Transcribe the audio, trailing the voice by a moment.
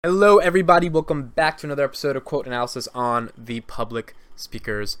Hello, everybody. Welcome back to another episode of Quote Analysis on the Public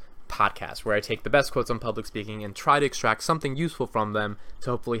Speakers Podcast, where I take the best quotes on public speaking and try to extract something useful from them to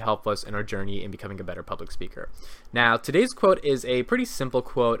hopefully help us in our journey in becoming a better public speaker. Now, today's quote is a pretty simple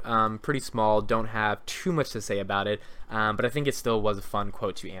quote, pretty small, don't have too much to say about it, but I think it still was a fun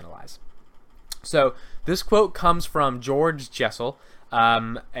quote to analyze. So, this quote comes from George Jessel,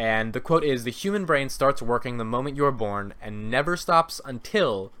 and the quote is, "The human brain starts working the moment you are born and never stops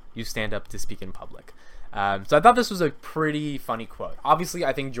until you stand up to speak in public." So I thought this was a pretty funny quote. Obviously,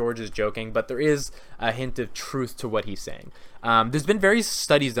 I think George is joking, but there is a hint of truth to what he's saying. There's been various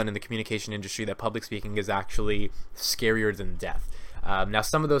studies done in the communication industry that public speaking is actually scarier than death. Now,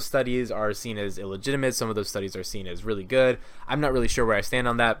 some of those studies are seen as illegitimate. Some of those studies are seen as really good. I'm not really sure where I stand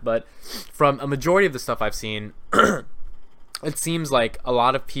on that, but from a majority of the stuff I've seen, it seems like a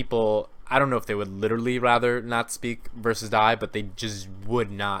lot of people, I don't know if they would literally rather not speak versus die, but they just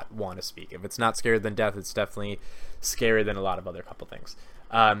would not want to speak. If it's not scarier than death, it's definitely scarier than a lot of other couple things.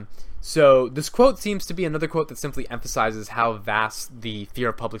 So this quote seems to be another quote that simply emphasizes how vast the fear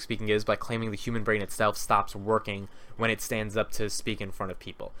of public speaking is by claiming the human brain itself stops working when it stands up to speak in front of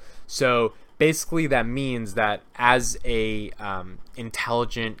people. So basically that means that as a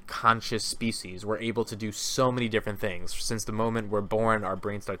intelligent, conscious species, we're able to do so many different things. Since the moment we're born, our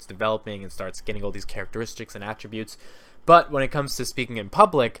brain starts developing and starts getting all these characteristics and attributes. But when it comes to speaking in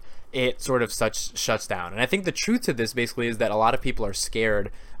public, it sort of shuts down. And I think the truth to this basically is that a lot of people are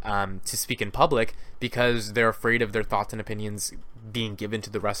scared to speak in public because they're afraid of their thoughts and opinions being given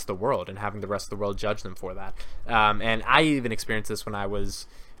to the rest of the world and having the rest of the world judge them for that. And I even experienced this when I was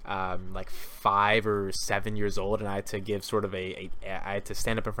like 5 or 7 years old, and I had to give sort of I had to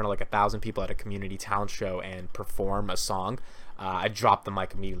stand up in front of like 1,000 people at a community talent show and perform a song. I dropped the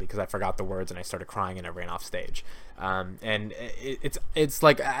mic immediately because I forgot the words and I started crying and I ran off stage. And it's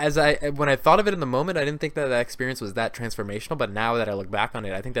like, when I thought of it in the moment, I didn't think that experience was that transformational, but now that I look back on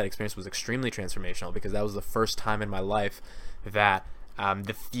it, I think that experience was extremely transformational because that was the first time in my life that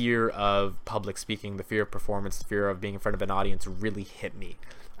the fear of public speaking, the fear of performance, the fear of being in front of an audience really hit me.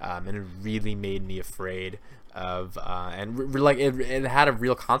 And it really made me afraid of, it had a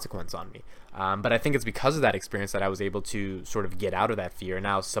real consequence on me. But I think it's because of that experience that I was able to sort of get out of that fear.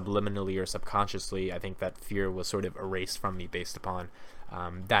 Now, subliminally or subconsciously, I think that fear was sort of erased from me based upon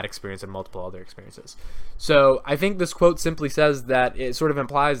that experience and multiple other experiences. So I think this quote simply says that it sort of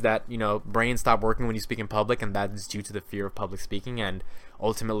implies that, brains stop working when you speak in public, and that is due to the fear of public speaking. And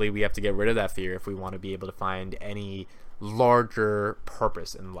ultimately, we have to get rid of that fear if we want to be able to find any larger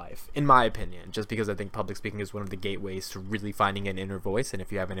purpose in life, in my opinion, just because I think public speaking is one of the gateways to really finding an inner voice. And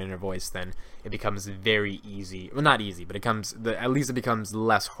if you have an inner voice, then it becomes very easy, well, not easy, but at least it becomes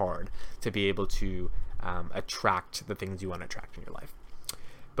less hard to be able to attract the things you want to attract in your life.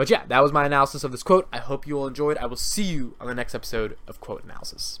 But yeah, that was my analysis of this quote. I hope you all enjoyed. I will see you on the next episode of Quote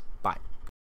Analysis. Bye.